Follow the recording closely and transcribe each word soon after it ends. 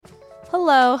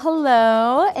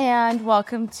Hello, and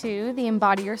welcome to the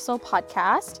Embody Your Soul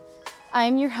podcast.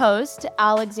 I'm your host,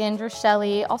 Alexandra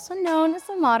Shelley, also known as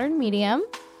the Modern Medium.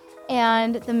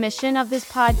 And the mission of this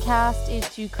podcast is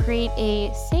to create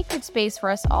a sacred space for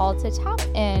us all to tap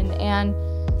in and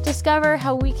discover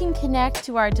how we can connect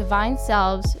to our divine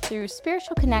selves through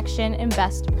spiritual connection and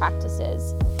best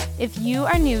practices. If you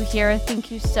are new here, thank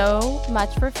you so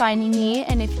much for finding me.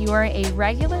 And if you are a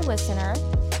regular listener,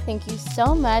 thank you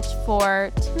so much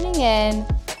for tuning in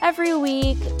every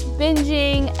week,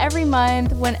 binging every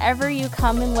month, whenever you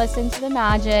come and listen to the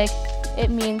magic.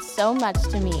 It means so much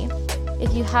to me.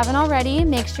 If you haven't already,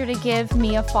 make sure to give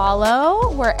me a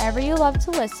follow wherever you love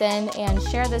to listen and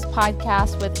share this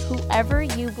podcast with whoever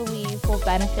you believe will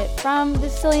benefit from the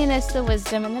silliness, the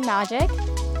wisdom, and the magic.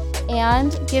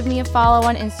 And give me a follow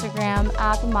on Instagram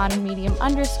at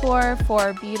 @themodernmedium_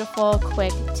 for beautiful,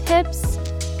 quick tips.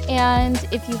 And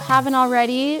if you haven't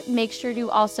already, make sure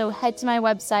to also head to my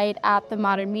website at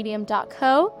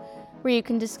themodernmedium.co, where you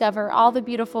can discover all the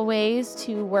beautiful ways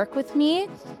to work with me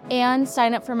and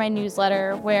sign up for my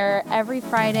newsletter, where every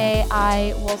Friday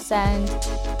I will send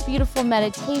beautiful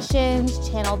meditations,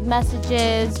 channeled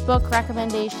messages, book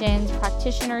recommendations,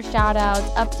 practitioner shout outs,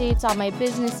 updates on my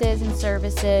businesses and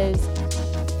services,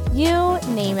 you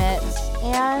name it.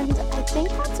 And I think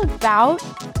that's about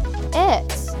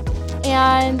it.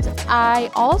 And I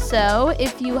also,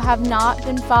 if you have not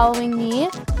been following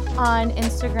me on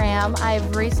Instagram,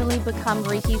 I've recently become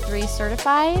Reiki 3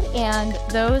 certified, and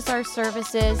those are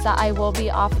services that I will be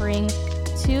offering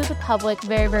to the public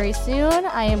very, very soon.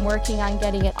 I am working on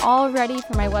getting it all ready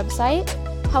for my website.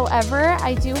 However,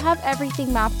 I do have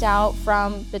everything mapped out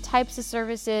from the types of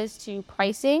services to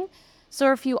pricing.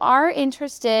 So if you are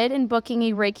interested in booking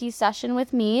a Reiki session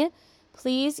with me,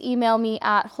 please email me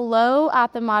at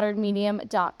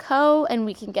hello@themodernmedium.co and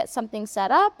we can get something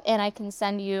set up, and I can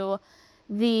send you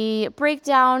the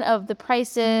breakdown of the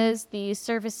prices, the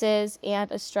services,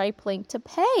 and a Stripe link to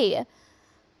pay.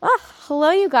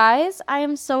 Hello, you guys. I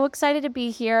am so excited to be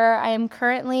here. I am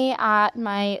currently at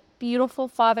my beautiful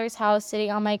father's house sitting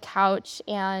on my couch,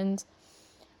 and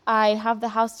I have the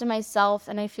house to myself,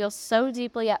 and I feel so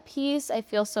deeply at peace. I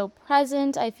feel so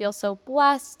present. I feel so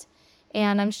blessed.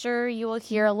 And I'm sure you will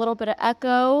hear a little bit of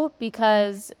echo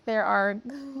because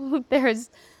there's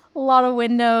a lot of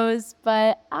windows,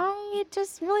 but I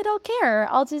just really don't care.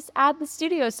 I'll just add the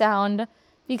studio sound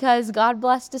because God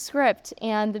blessed the script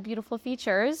and the beautiful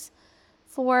features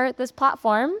for this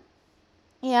platform.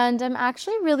 And I'm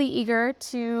actually really eager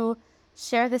to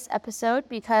share this episode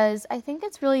because I think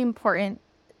it's really important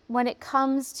when it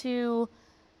comes to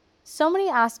so many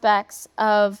aspects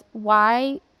of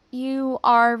why you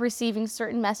are receiving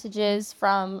certain messages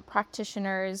from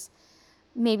practitioners,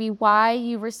 maybe why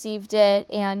you received it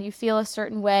and you feel a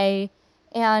certain way.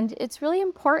 And it's really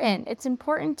important. It's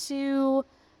important to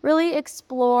really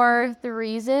explore the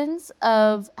reasons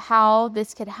of how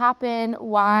this could happen,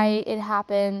 why it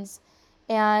happens.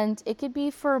 And it could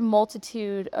be for a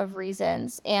multitude of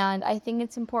reasons. And I think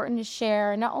it's important to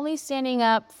share, not only standing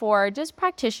up for just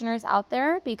practitioners out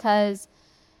there, because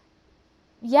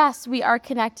yes, we are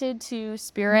connected to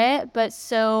spirit, but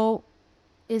so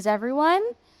is everyone.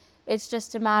 It's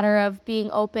just a matter of being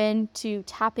open to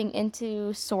tapping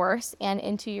into source and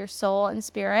into your soul and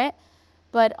spirit,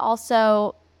 but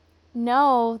also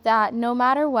know that no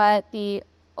matter what, the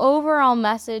overall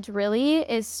message really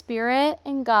is spirit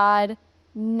and God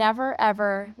never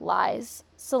ever lies.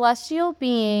 Celestial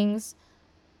beings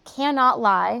cannot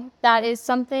lie. That is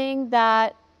something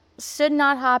that should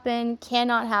not happen,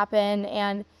 cannot happen.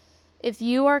 And if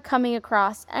you are coming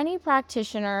across any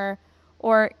practitioner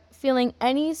or feeling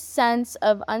any sense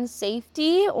of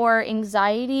unsafety or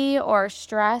anxiety or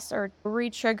stress or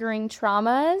re-triggering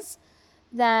traumas,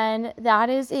 then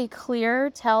that is a clear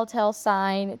telltale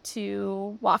sign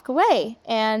to walk away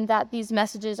and that these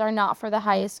messages are not for the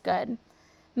highest good.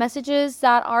 Messages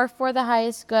that are for the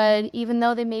highest good, even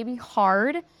though they may be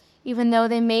hard, even though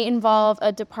they may involve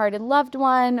a departed loved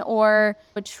one or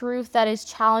a truth that is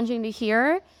challenging to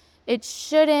hear, it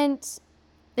shouldn't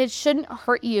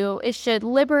hurt you. It should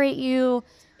liberate you.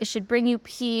 It should bring you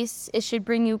peace. It should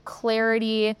bring you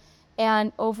clarity.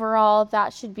 And overall,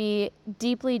 that should be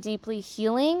deeply, deeply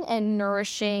healing and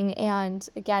nourishing, and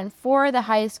again, for the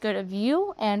highest good of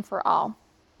you and for all.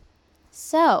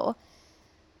 So,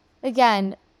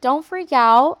 again, don't freak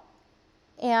out.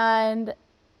 And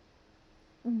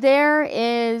there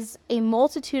is a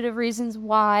multitude of reasons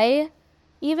why,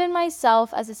 even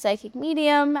myself as a psychic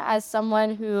medium, as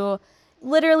someone who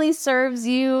literally serves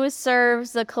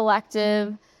the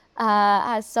collective,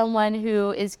 as someone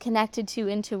who is connected to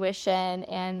intuition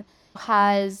and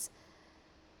has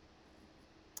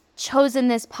chosen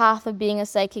this path of being a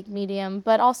psychic medium,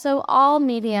 but also all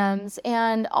mediums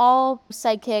and all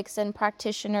psychics and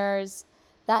practitioners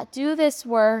that do this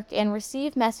work and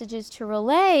receive messages to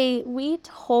relay, we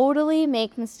totally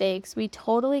make mistakes. We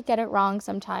totally get it wrong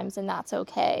sometimes, and that's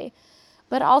okay.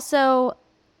 But also,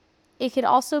 it could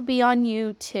also be on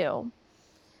you too.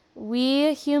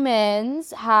 We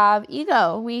humans have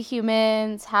ego. We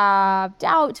humans have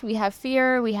doubt. We have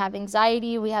fear. We have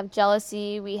anxiety. We have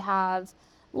jealousy. We have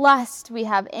lust. We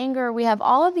have anger. We have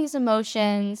all of these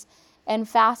emotions and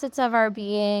facets of our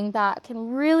being that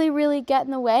can really, really get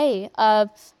in the way of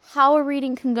how a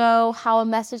reading can go, how a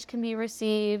message can be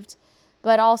received.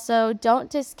 But also, don't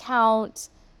discount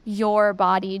your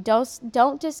body.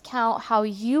 Don't discount how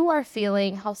you are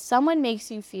feeling, how someone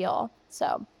makes you feel.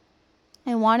 So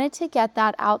I wanted to get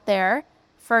that out there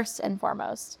first and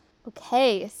foremost.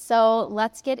 Okay, so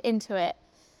let's get into it.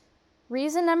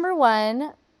 Reason number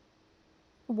one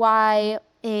why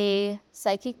a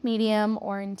psychic medium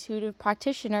or intuitive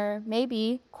practitioner may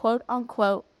be quote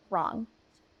unquote wrong.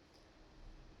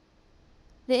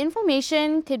 The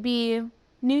information could be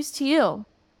news to you.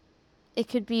 It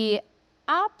could be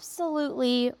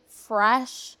absolutely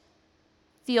fresh,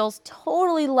 feels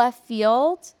totally left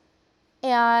field,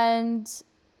 and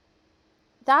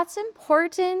that's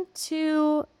important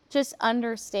to just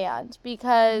understand,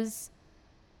 because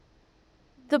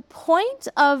the point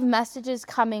of messages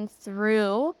coming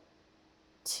through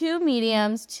to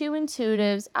mediums, to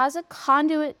intuitives, as a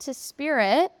conduit to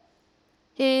spirit,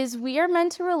 is we are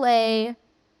meant to relay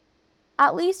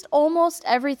at least almost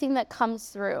everything that comes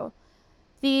through.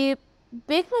 The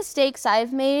big mistakes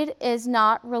I've made is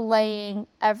not relaying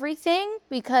everything,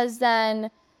 because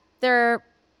then there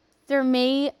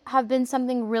may have been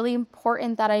something really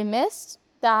important that I missed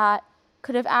that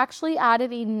could have actually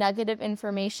added a negative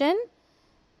information.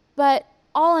 But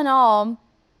all in all,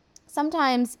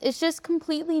 sometimes it's just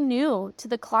completely new to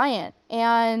the client,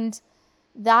 and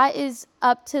that is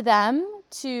up to them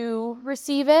to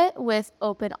receive it with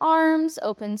open arms,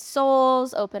 open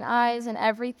souls, open eyes, and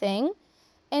everything,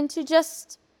 and to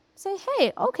just say,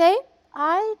 hey, okay,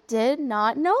 I did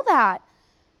not know that.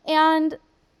 And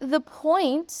the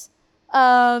point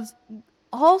of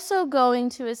also going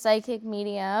to a psychic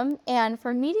medium, and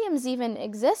for mediums even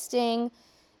existing,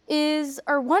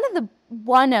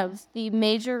 one of the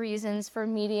major reasons for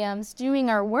mediums doing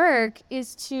our work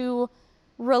is to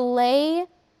relay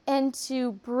and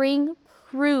to bring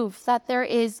proof that there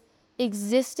is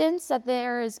existence, that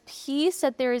there is peace,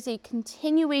 that there is a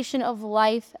continuation of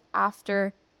life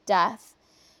after death.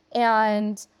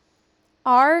 And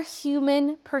our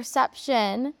human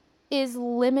perception is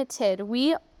limited.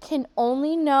 We can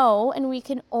only know and we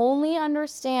can only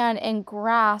understand and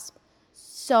grasp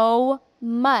so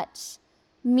much,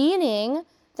 meaning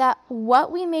that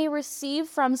what we may receive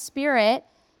from spirit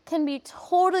can be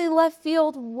totally left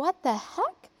field. What the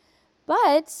heck?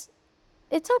 But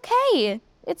it's okay.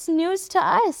 It's news to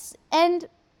us, and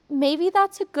maybe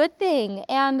that's a good thing.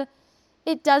 And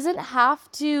it doesn't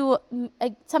have to,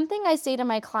 something I say to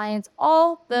my clients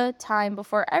all the time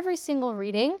before every single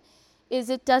reading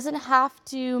is it doesn't have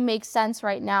to make sense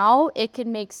right now. It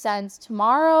can make sense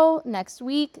tomorrow, next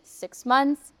week, 6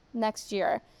 months, next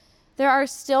year. There are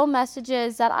still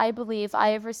messages that I believe I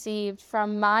have received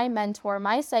from my mentor,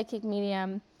 my psychic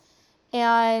medium,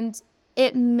 and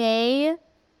it may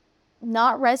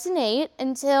not resonate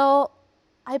until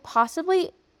I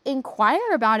possibly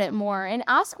inquire about it more and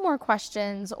ask more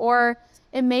questions, or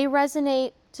it may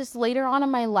resonate just later on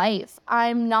in my life.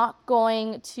 I'm not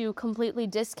going to completely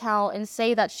discount and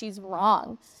say that she's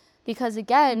wrong, because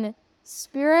again,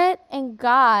 spirit and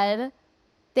God,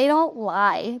 they don't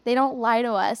lie. They don't lie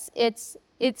to us. It's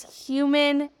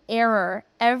human error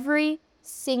every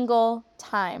single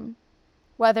time,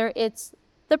 whether it's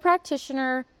the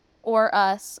practitioner or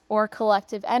us or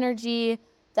collective energy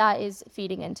that is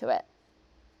feeding into it.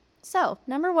 So,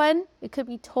 number one, it could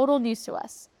be total news to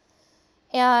us.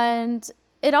 And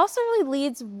it also really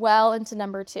leads well into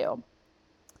number two.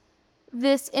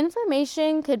 This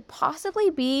information could possibly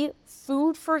be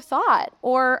food for thought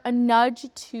or a nudge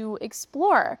to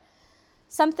explore.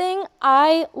 Something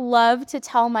I love to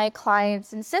tell my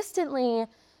clients insistently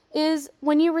is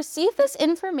when you receive this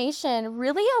information,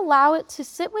 really allow it to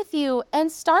sit with you and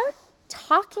start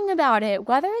talking about it,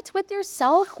 whether it's with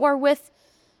yourself or with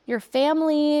your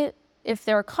family, if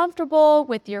they're comfortable,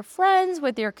 with your friends,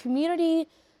 with your community.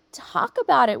 Talk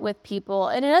about it with people.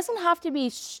 And it doesn't have to be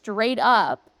straight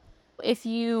up. If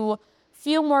you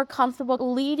feel more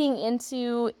comfortable leading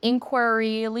into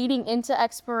inquiry, leading into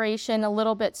exploration a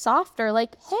little bit softer.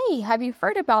 Like, hey, have you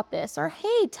heard about this? Or,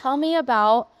 hey, tell me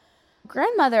about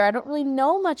grandmother. I don't really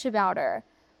know much about her.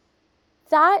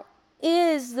 That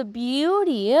is the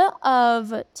beauty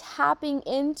of tapping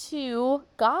into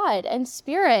God and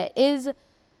spirit, is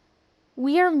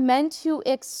we are meant to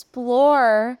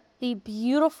explore the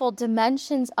beautiful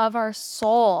dimensions of our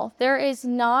soul. There is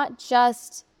not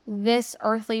just this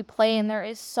earthly plane. There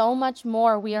is so much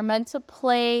more. We are meant to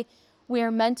play. We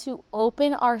are meant to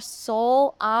open our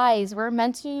soul eyes. We're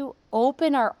meant to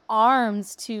open our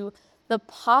arms to the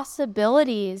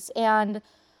possibilities, and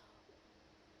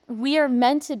we are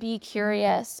meant to be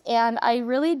curious. And I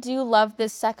really do love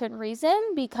this second reason,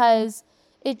 because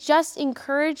it just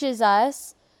encourages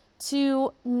us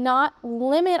to not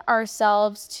limit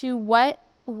ourselves to what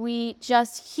we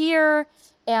just hear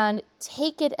and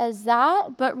take it as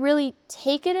that, but really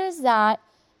take it as that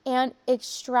and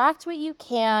extract what you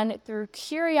can through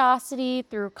curiosity,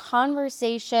 through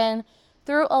conversation,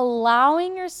 through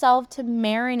allowing yourself to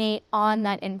marinate on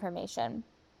that information.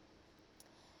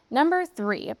 Number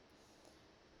 3,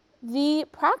 the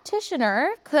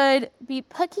practitioner could be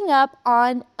picking up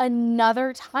on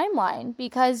another timeline,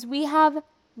 because we have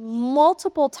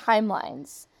multiple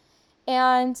timelines.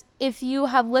 And if you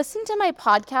have listened to my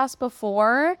podcast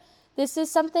before, this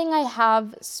is something I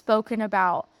have spoken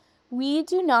about. We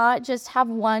do not just have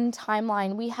one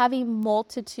timeline. We have a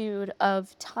multitude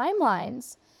of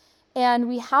timelines. And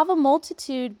we have a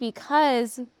multitude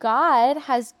because God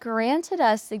has granted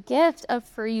us the gift of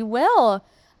free will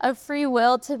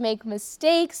to make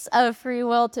mistakes, of free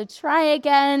will to try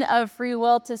again, of free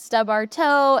will to stub our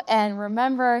toe and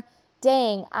remember,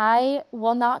 dang, I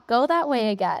will not go that way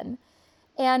again.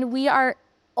 And we are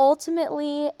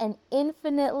ultimately and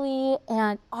infinitely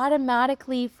and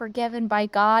automatically forgiven by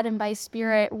God and by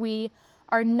Spirit. We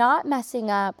are not messing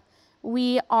up.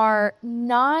 We are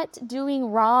not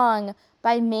doing wrong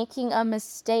by making a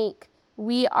mistake.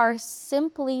 We are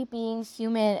simply being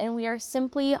human, and we are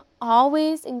simply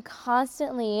always and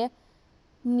constantly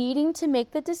needing to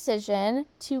make the decision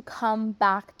to come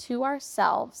back to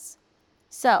ourselves.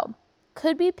 So,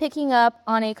 could be picking up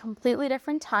on a completely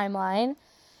different timeline.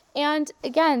 And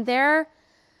again, there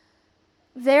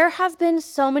have been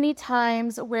so many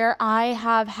times where I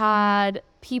have had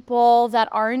people that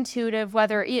are intuitive,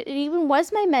 whether it even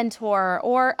was my mentor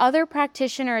or other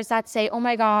practitioners that say, oh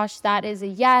my gosh, that is a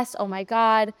yes, oh my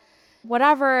God,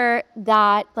 whatever,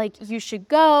 that like you should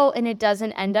go, and it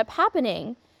doesn't end up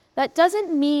happening. That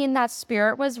doesn't mean that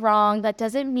spirit was wrong. That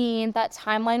doesn't mean that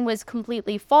timeline was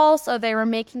completely false or they were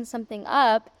making something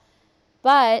up.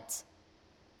 But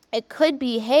it could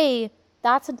be, hey,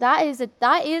 that is a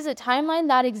timeline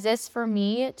that exists for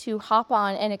me to hop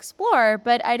on and explore,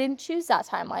 but I didn't choose that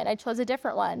timeline. I chose a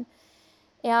different one.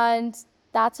 And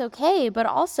that's okay. But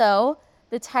also,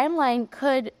 the timeline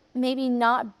could maybe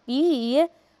not be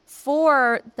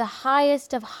for the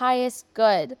highest of highest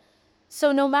good.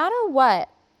 So no matter what,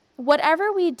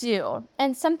 whatever we do,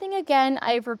 and something again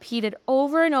I've repeated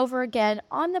over and over again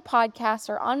on the podcast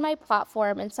or on my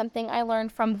platform, and something I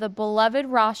learned from the beloved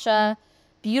Rasha,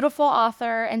 beautiful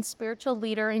author and spiritual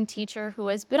leader and teacher who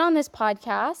has been on this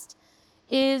podcast,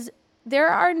 is there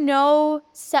are no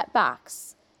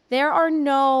setbacks. There are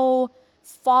no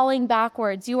falling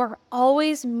backwards. You are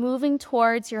always moving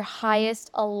towards your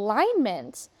highest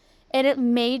alignment. And it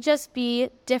may just be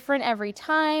different every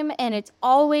time, and it's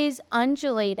always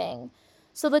undulating.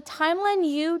 So the timeline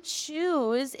you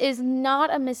choose is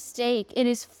not a mistake. It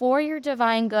is for your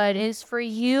divine good. It is for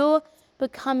you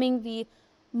becoming the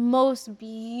most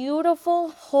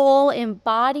beautiful, whole,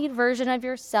 embodied version of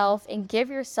yourself, and give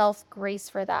yourself grace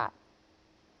for that.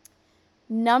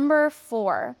 Number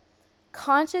 4,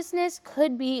 consciousness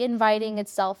could be inviting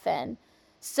itself in.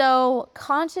 So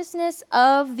consciousness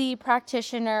of the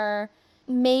practitioner,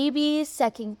 maybe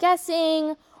second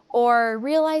guessing or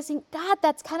realizing, God,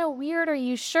 that's kind of weird. Are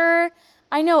you sure?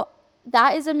 I know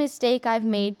that is a mistake I've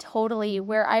made totally,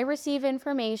 where I receive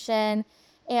information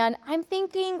and I'm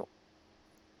thinking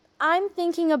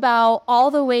about all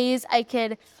the ways I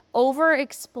could over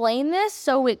explain this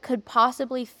so it could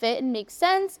possibly fit and make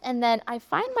sense. And then I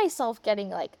find myself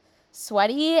getting like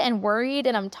sweaty and worried,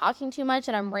 and I'm talking too much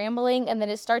and I'm rambling, and then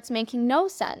it starts making no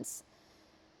sense.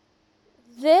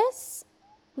 This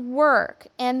work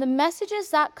and the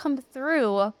messages that come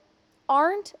through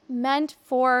aren't meant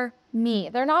for me.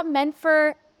 They're not meant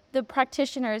for the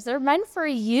practitioners. They're meant for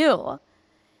you.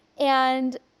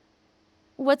 And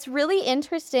what's really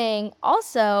interesting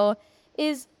also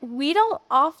is we don't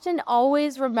often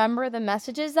always remember the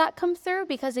messages that come through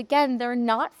because, again, they're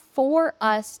not for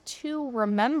us to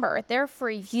remember. They're for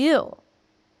you,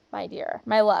 my dear,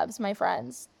 my loves, my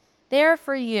friends. They're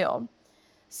for you.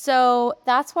 So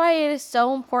that's why it is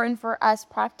so important for us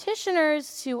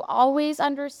practitioners to always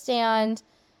understand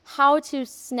how to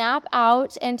snap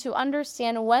out and to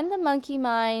understand when the monkey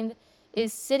mind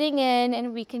is sitting in,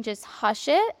 and we can just hush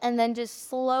it and then just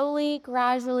slowly,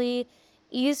 gradually,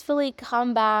 easily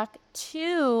come back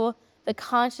to the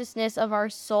consciousness of our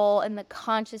soul and the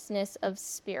consciousness of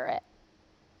spirit.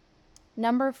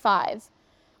 Number 5,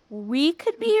 we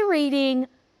could be reading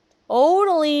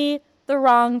totally the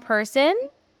wrong person.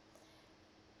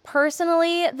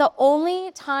 Personally, the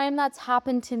only time that's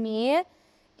happened to me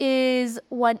is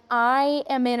when I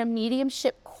am in a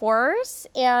mediumship course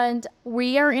and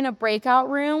we are in a breakout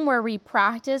room where we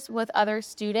practice with other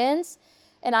students,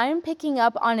 and I'm picking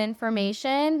up on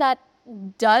information that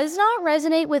does not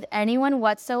resonate with anyone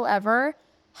whatsoever.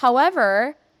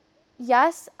 However,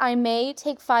 yes, I may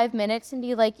take 5 minutes and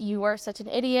be like, you are such an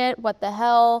idiot. What the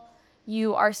hell?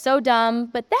 You are so dumb.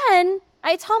 But then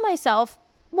I tell myself,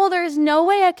 well, there's no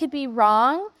way I could be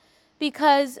wrong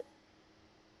because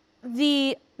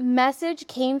the message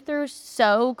came through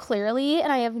so clearly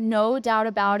and I have no doubt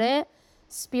about it.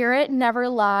 Spirit never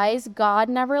lies. God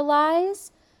never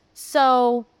lies.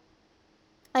 So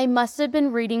I must have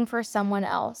been reading for someone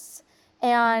else.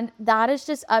 And that is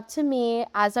just up to me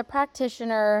as a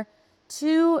practitioner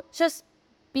to just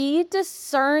be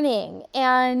discerning.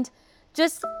 And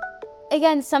just,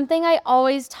 again, something I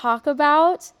always talk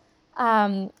about,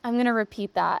 I'm going to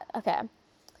repeat that. Okay.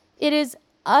 It is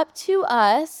up to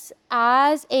us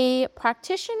as a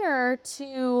practitioner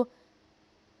to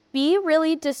be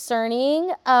really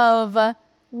discerning of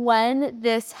when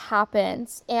this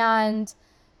happens. And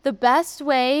the best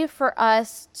way for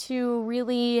us to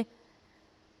really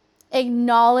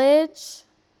acknowledge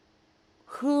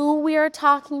who we are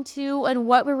talking to and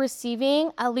what we're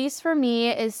receiving, at least for me,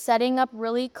 is setting up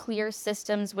really clear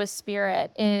systems with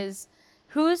spirit. Is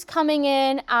who's coming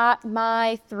in at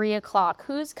my 3 o'clock?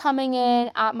 Who's coming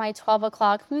in at my 12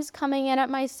 o'clock? Who's coming in at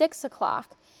my 6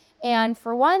 o'clock? And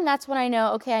for one, that's when I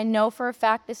know, okay, I know for a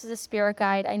fact this is a spirit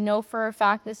guide. I know for a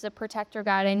fact this is a protector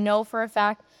guide. I know for a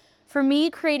fact, for me,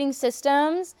 creating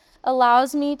systems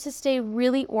allows me to stay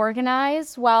really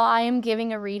organized while I am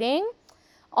giving a reading.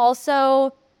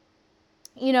 Also,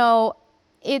 you know,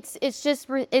 it's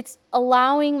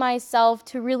allowing myself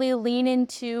to really lean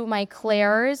into my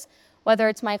clairs, whether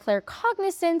it's my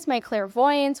claircognizance, my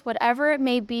clairvoyance, whatever it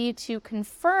may be, to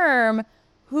confirm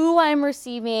who I'm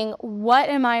receiving, what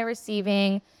am I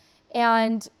receiving,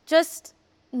 and just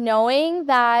knowing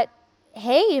that,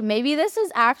 hey, maybe this is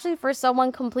actually for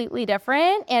someone completely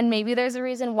different, and maybe there's a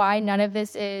reason why none of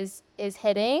this is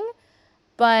hitting,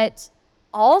 but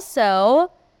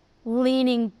also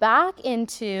leaning back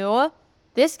into,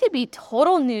 this could be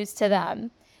total news to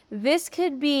them. This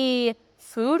could be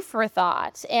food for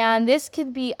thought, and this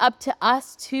could be up to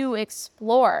us to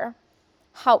explore.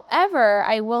 However,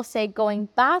 I will say, going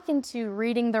back into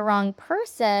reading the wrong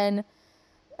person,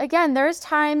 again, there's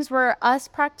times where us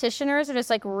practitioners are just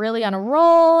like really on a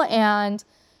roll and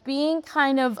being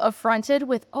kind of affronted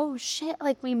with, oh shit,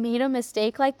 like we made a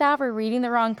mistake like that. We're reading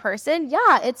the wrong person.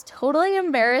 Yeah, it's totally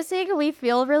embarrassing. We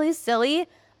feel really silly,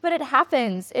 but it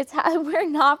happens. We're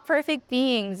not perfect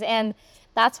beings. And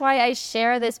that's why I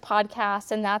share this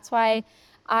podcast. And that's why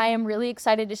I am really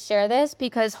excited to share this,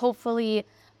 because hopefully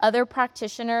other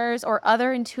practitioners or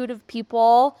other intuitive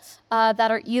people that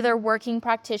are either working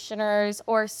practitioners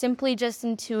or simply just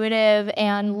intuitive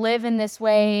and live in this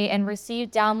way and receive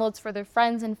downloads for their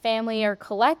friends and family or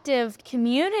collective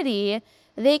community,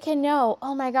 they can know,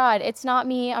 oh my God, it's not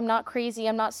me. I'm not crazy.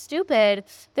 I'm not stupid.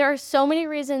 There are so many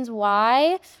reasons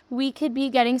why we could be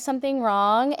getting something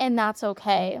wrong, and that's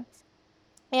okay.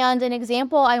 And an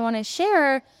example I want to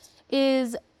share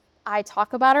is, I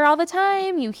talk about her all the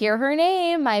time. You hear her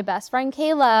name, my best friend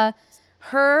Kayla.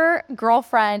 Her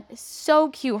girlfriend is so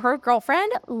cute. Her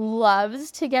girlfriend loves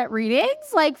to get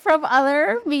readings like from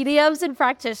other mediums and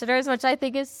practitioners, which I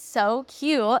think is so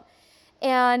cute.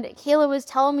 And Kayla was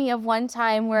telling me of one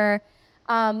time where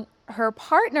her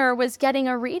partner was getting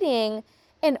a reading,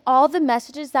 and all the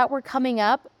messages that were coming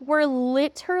up were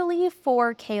literally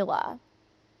for Kayla.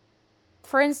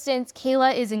 For instance,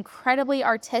 Kayla is incredibly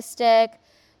artistic.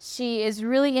 She is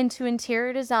really into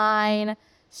interior design.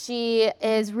 She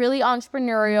is really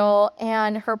entrepreneurial,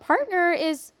 and her partner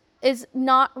is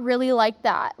not really like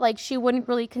that. Like, she wouldn't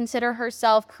really consider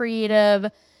herself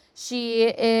creative. She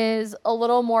is a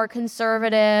little more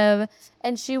conservative,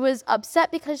 and she was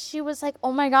upset because she was like,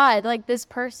 oh my God, like this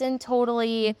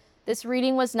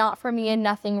reading was not for me and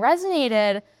nothing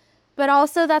resonated. But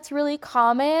also that's really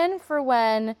common for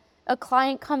when a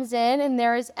client comes in and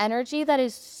there is energy that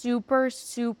is super,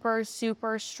 super,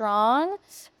 super strong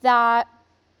that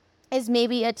is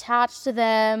maybe attached to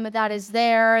them, that is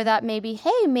there, that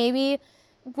maybe,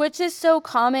 which is so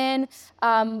common.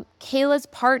 Kayla's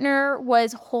partner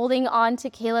was holding on to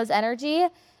Kayla's energy,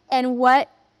 and what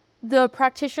the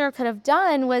practitioner could have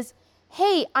done was,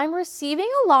 hey, I'm receiving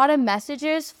a lot of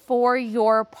messages for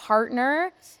your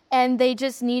partner, and they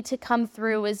just need to come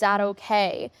through. Is that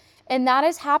okay? And that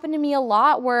has happened to me a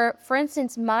lot where, for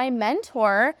instance, my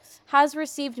mentor has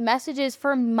received messages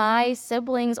for my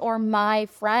siblings or my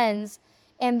friends,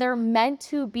 and they're meant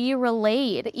to be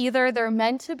relayed. Either they're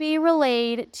meant to be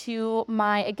relayed to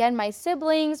my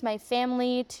siblings, my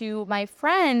family, to my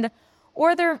friend,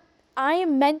 or I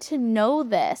am meant to know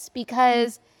this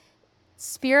because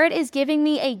Spirit is giving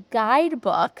me a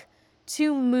guidebook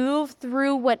to move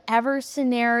through whatever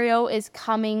scenario is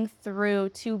coming through,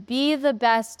 to be the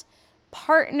best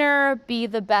partner, be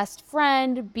the best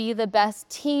friend, be the best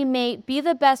teammate, be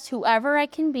the best whoever I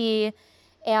can be,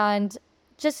 and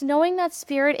just knowing that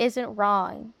Spirit isn't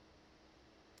wrong.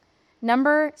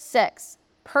 Number 6,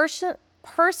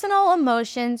 personal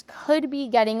emotions could be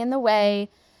getting in the way,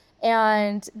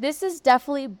 and this is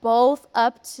definitely both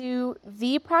up to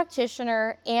the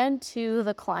practitioner and to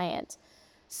the client.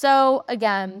 So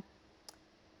again,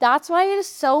 that's why it is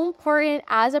so important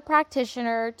as a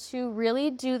practitioner to really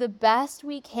do the best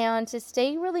we can to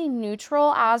stay really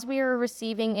neutral as we are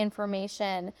receiving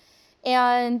information.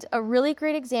 And a really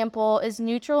great example is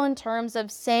neutral in terms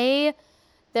of, say,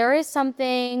 there is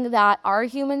something that our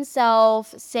human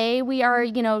self, say we are,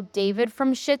 David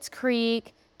from Schitt's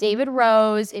Creek, David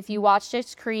Rose. If you watch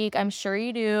Schitt's Creek, I'm sure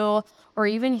you do, or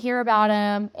even hear about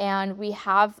him. And we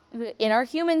have, in our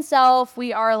human self,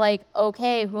 we are like,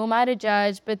 okay, who am I to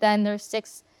judge? But then there's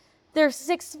six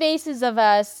faces of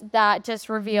us that just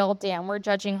reveal, damn, we're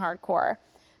judging hardcore.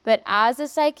 But as a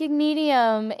psychic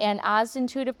medium and as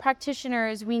intuitive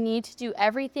practitioners, we need to do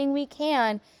everything we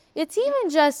can. It's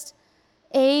even just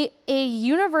a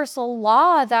universal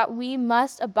law that we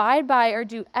must abide by or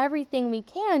do everything we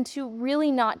can to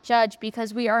really not judge,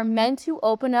 because we are meant to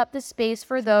open up the space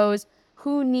for those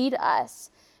who need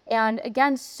us. And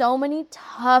again, so many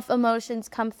tough emotions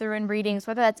come through in readings,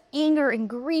 whether that's anger and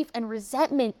grief and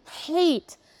resentment,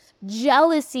 hate,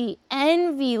 jealousy,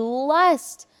 envy,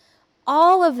 lust,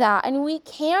 all of that. And we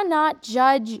cannot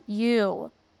judge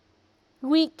you.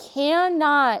 We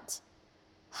cannot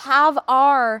have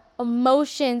our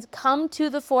emotions come to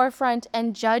the forefront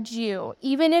and judge you.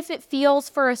 Even if it feels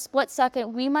for a split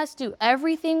second, we must do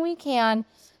everything we can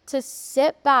to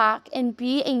sit back and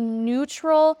be a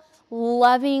neutral,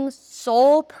 loving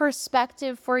soul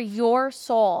perspective for your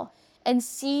soul and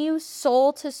see you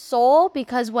soul to soul,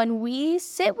 because when we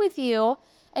sit with you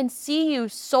and see you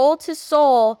soul to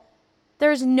soul,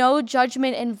 there's no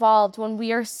judgment involved when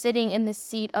we are sitting in the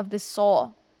seat of the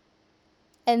soul.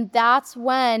 And that's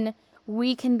when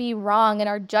we can be wrong and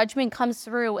our judgment comes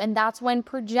through, and that's when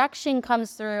projection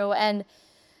comes through. And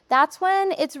that's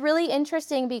when it's really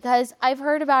interesting, because I've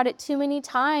heard about it too many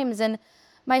times, and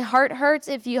my heart hurts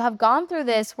if you have gone through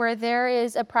this, where there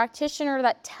is a practitioner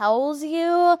that tells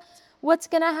you what's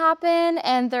going to happen,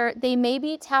 and they may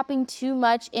be tapping too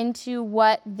much into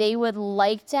what they would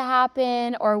like to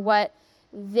happen or what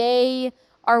they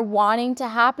are wanting to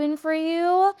happen for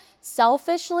you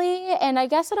selfishly. And I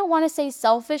guess I don't want to say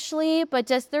selfishly, but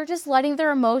they're just letting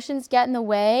their emotions get in the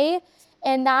way,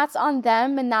 and that's on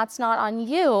them and that's not on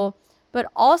you. But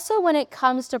also when it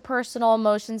comes to personal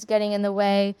emotions getting in the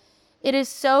way, it is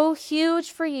so huge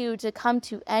for you to come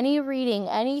to any reading,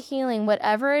 any healing,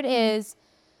 whatever it is,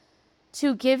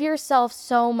 to give yourself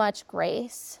so much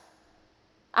grace.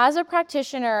 As a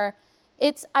practitioner,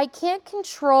 I can't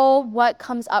control what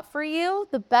comes up for you.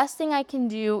 The best thing I can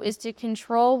do is to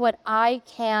control what I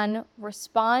can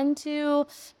respond to,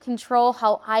 control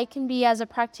how I can be as a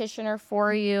practitioner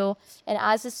for you, and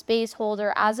as a space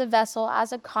holder, as a vessel,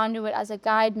 as a conduit, as a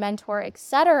guide, mentor,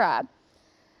 etc.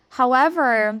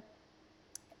 However,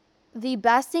 the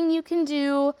best thing you can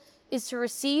do is to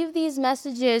receive these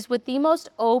messages with the most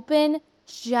open,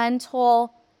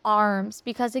 gentle arms.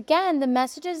 Because again, the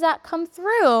messages that come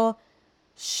through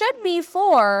should be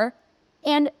for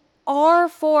and are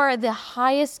for the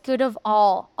highest good of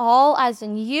all as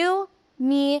in you,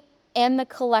 me, and the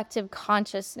collective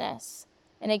consciousness.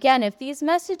 And again, if these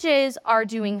messages are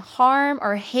doing harm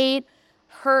or hate,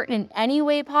 hurt in any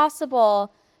way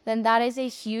possible, then that is a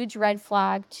huge red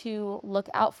flag to look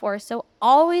out for. So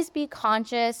always be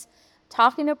conscious,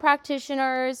 talking to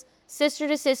practitioners, sister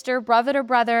to sister, brother to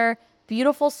brother,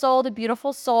 beautiful soul to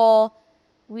beautiful soul.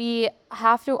 We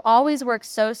have to always work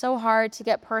so hard to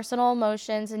get personal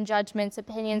emotions and judgments,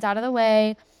 opinions out of the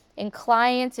way. And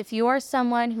clients, if you are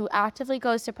someone who actively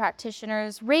goes to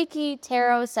practitioners, Reiki,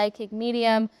 tarot, psychic,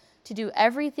 medium, to do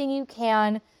everything you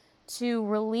can to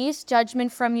release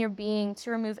judgment from your being,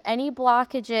 to remove any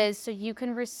blockages so you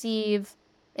can receive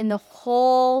in the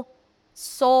whole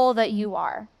soul that you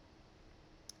are.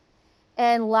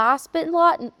 And last but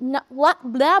not last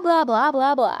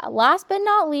but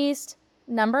not least,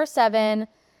 number 7,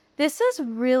 this is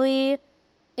really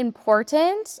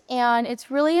important, and it's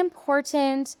really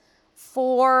important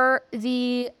for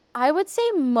I would say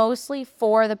mostly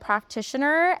for the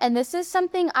practitioner. And this is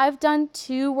something I've done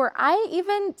too, where I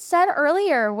even said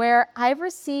earlier, where I've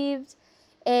received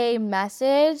a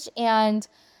message and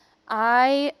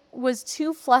I was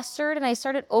too flustered and I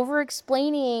started over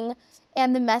explaining,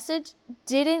 and the message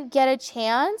didn't get a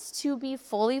chance to be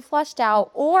fully fleshed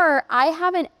out, or I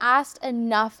haven't asked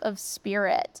enough of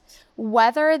spirit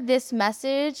whether this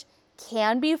message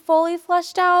can be fully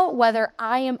fleshed out, whether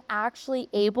I am actually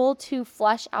able to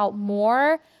flesh out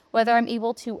more, whether I'm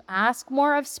able to ask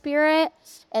more of spirit.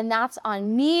 And that's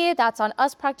on me, that's on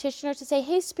us practitioners to say,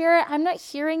 hey, spirit, I'm not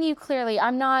hearing you clearly.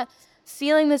 I'm not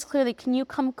feeling this clearly. Can you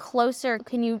come closer?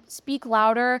 Can you speak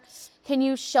louder? Can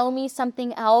you show me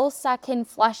something else that can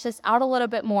flesh this out a little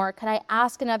bit more? Can I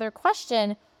ask another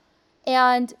question?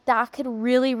 And that could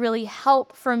really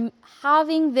help from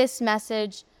having this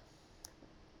message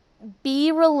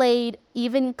be relayed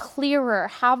even clearer,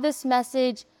 have this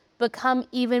message become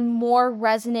even more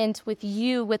resonant with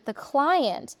you, with the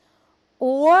client.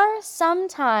 Or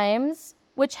sometimes,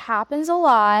 which happens a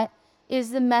lot, is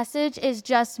the message is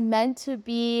just meant to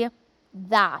be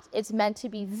that. It's meant to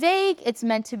be vague. It's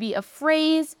meant to be a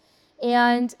phrase.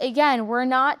 And again, we're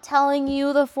not telling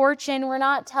you the fortune. We're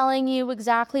not telling you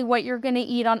exactly what you're going to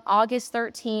eat on August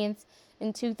 13th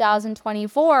in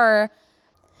 2024.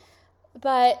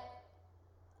 But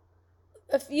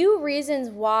a few reasons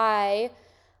why,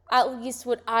 at least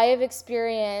what I have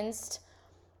experienced,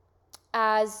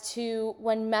 as to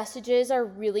when messages are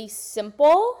really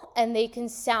simple and they can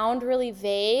sound really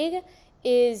vague,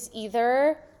 is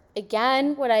either,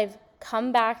 again, what I've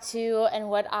come back to and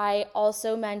what I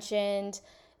also mentioned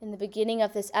in the beginning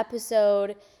of this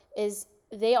episode, is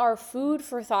they are food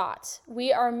for thought.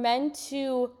 We are meant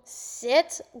to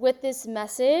sit with this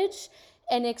message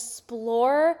and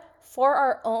explore for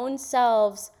our own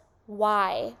selves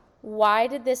why. Why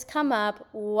did this come up?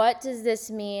 What does this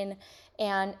mean?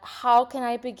 And how can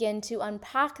I begin to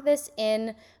unpack this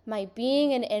in my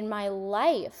being and in my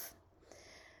life?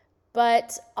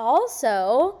 But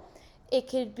also, it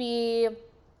could be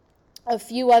a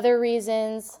few other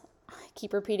reasons. I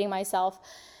keep repeating myself.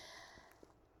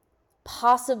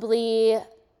 Possibly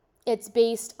it's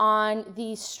based on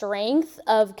the strength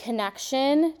of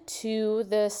connection to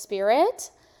the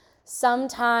spirit.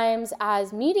 Sometimes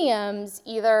as mediums,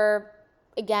 either,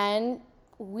 again,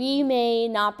 we may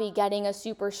not be getting a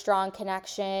super strong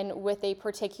connection with a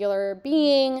particular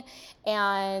being,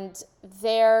 and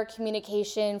their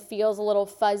communication feels a little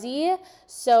fuzzy,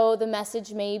 so the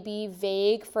message may be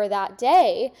vague for that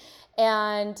day.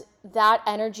 And that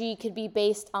energy could be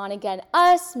based on, again,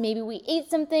 us. Maybe we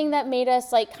ate something that made us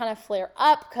kind of flare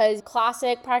up, because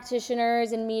classic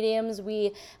practitioners and mediums,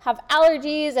 we have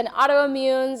allergies and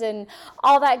autoimmunes and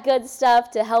all that good stuff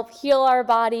to help heal our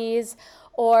bodies.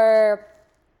 Or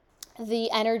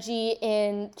the energy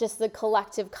in just the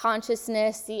collective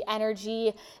consciousness, the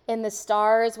energy in the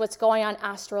stars, what's going on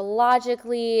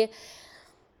astrologically.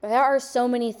 There are so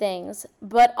many things,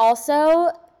 but also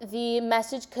the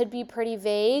message could be pretty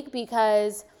vague,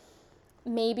 because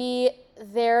maybe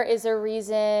there is a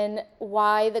reason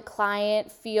why the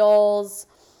client feels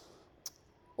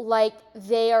like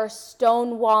they are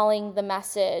stonewalling the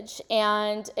message.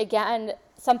 And again,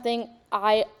 something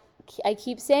I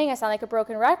keep saying, I sound like a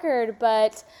broken record,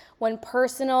 but when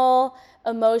personal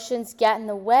emotions get in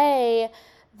the way,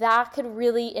 that could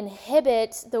really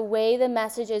inhibit the way the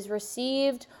message is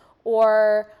received,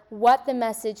 or what the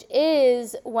message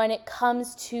is when it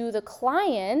comes to the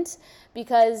client,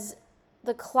 because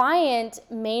the client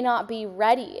may not be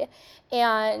ready.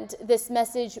 And this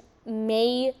message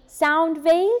may sound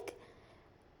vague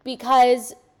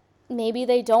because maybe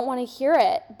they don't want to hear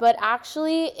it, but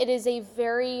actually it is a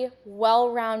very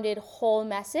well-rounded whole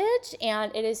message,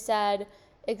 and it is said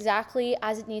exactly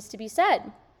as it needs to be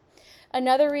said.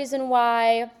 Another reason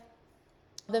why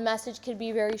the message could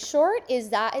be very short is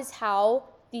that is how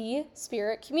the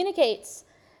spirit communicates.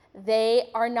 They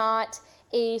are not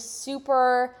a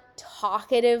super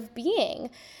talkative being.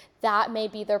 That may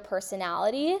be their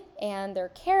personality and their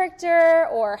character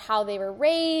or how they were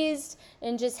raised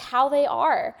and just how they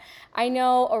are. I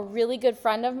know a really good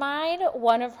friend of mine,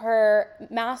 one of her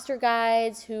master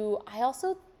guides, who I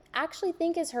also actually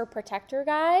think is her protector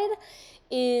guide,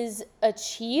 is a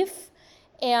chief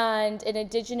and an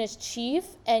indigenous chief,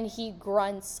 and he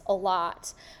grunts a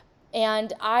lot.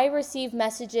 And I receive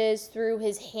messages through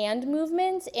his hand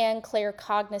movements and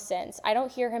claircognizance. I don't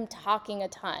hear him talking a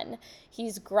ton.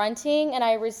 He's grunting, and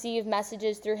I receive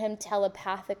messages through him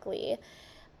telepathically.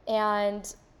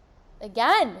 And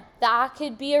again, that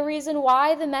could be a reason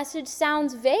why the message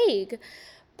sounds vague.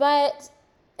 But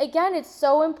again, it's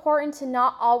so important to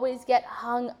not always get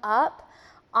hung up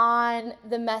on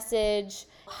the message,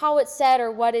 how it's said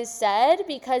or what is said,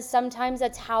 because sometimes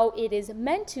that's how it is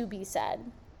meant to be said.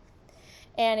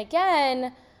 And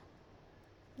again,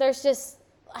 there's just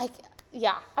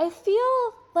I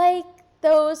feel like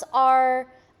those are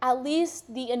at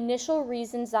least the initial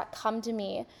reasons that come to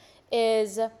me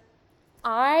is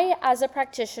I, as a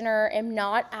practitioner, am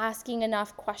not asking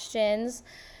enough questions.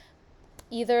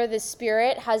 Either the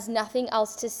spirit has nothing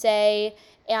else to say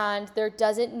and there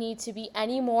doesn't need to be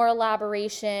any more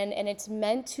elaboration and it's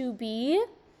meant to be,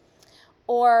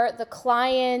 or the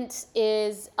client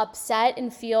is upset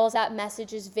and feels that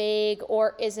message is vague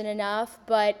or isn't enough,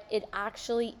 but it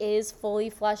actually is fully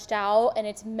fleshed out and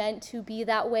it's meant to be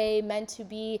that way, meant to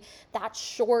be that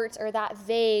short or that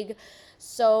vague,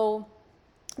 so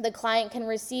the client can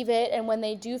receive it, and when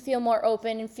they do feel more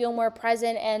open and feel more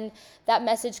present and that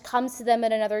message comes to them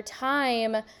at another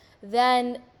time,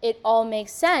 then it all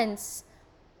makes sense.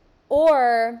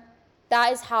 Or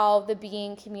that is how the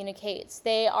being communicates.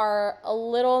 They are a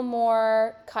little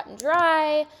more cut and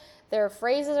dry, their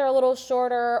phrases are a little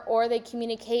shorter, or they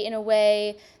communicate in a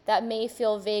way that may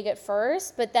feel vague at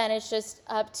first, but then it's just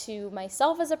up to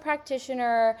myself as a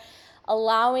practitioner,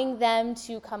 allowing them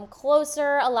to come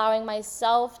closer, allowing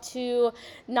myself to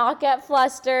not get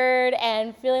flustered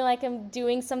and feeling like I'm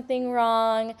doing something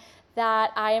wrong,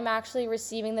 that I am actually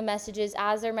receiving the messages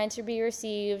as they're meant to be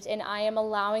received, and I am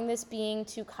allowing this being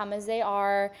to come as they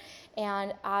are,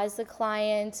 and as the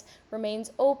client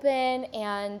remains open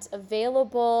and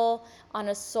available on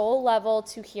a soul level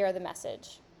to hear the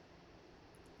message.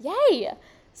 Yay!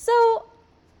 So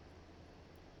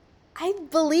I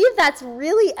believe that's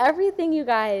really everything, you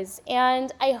guys,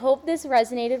 and I hope this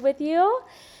resonated with you.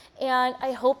 And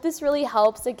I hope this really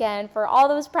helps, again, for all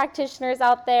those practitioners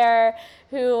out there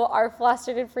who are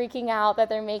flustered and freaking out that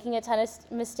they're making a ton of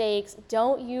mistakes.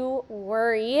 Don't you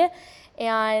worry.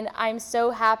 And I'm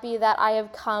so happy that I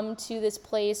have come to this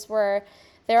place where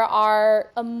there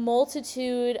are a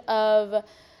multitude of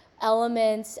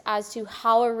elements as to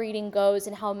how a reading goes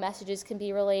and how messages can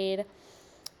be relayed.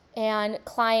 And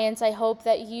clients, I hope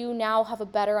that you now have a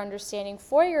better understanding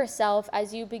for yourself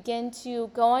as you begin to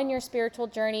go on your spiritual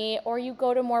journey, or you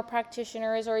go to more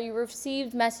practitioners, or you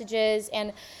received messages,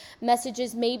 and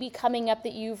messages may be coming up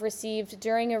that you've received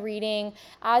during a reading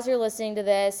as you're listening to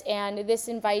this, and this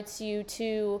invites you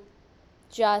to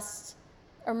just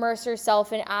immerse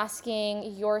yourself in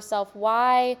asking yourself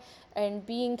why and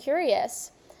being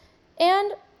curious.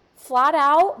 And flat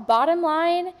out, bottom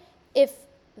line, if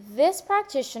this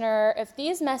practitioner, if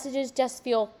these messages just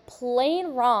feel plain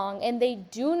wrong and they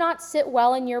do not sit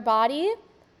well in your body,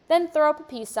 then throw up a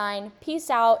peace sign. Peace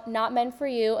out, not meant for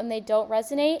you, and they don't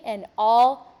resonate, and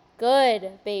all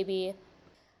good, baby.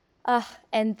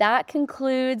 And that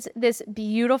concludes this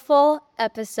beautiful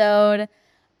episode.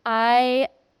 I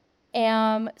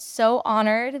am so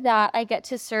honored that I get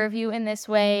to serve you in this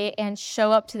way and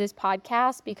show up to this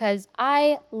podcast, because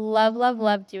I love, love,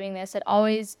 love doing this. It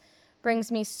always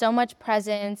brings me so much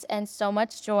presence and so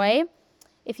much joy.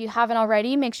 If you haven't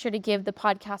already, make sure to give the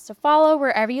podcast a follow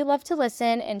wherever you love to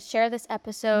listen, and share this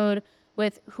episode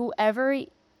with whoever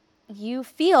you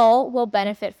feel will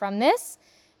benefit from this.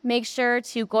 Make sure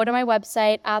to go to my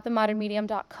website at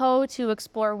themodernmedium.co to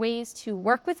explore ways to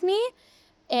work with me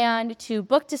and to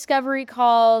book discovery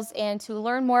calls and to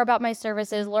learn more about my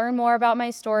services, learn more about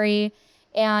my story,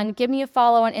 and give me a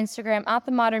follow on Instagram at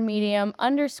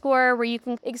 @themodernmedium_, where you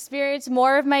can experience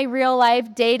more of my real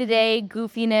life, day-to-day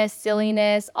goofiness,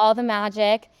 silliness, all the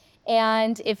magic.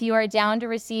 And if you are down to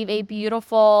receive a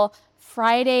beautiful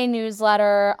Friday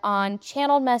newsletter on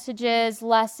channeled messages,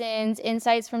 lessons,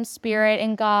 insights from Spirit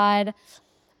and God,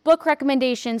 book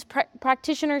recommendations,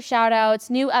 practitioner shout-outs,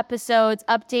 new episodes,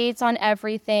 updates on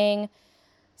everything,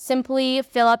 simply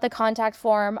fill out the contact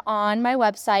form on my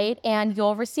website and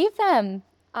you'll receive them.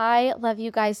 I love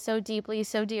you guys so deeply,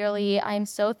 so dearly. I'm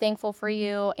so thankful for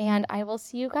you, and I will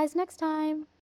see you guys next time.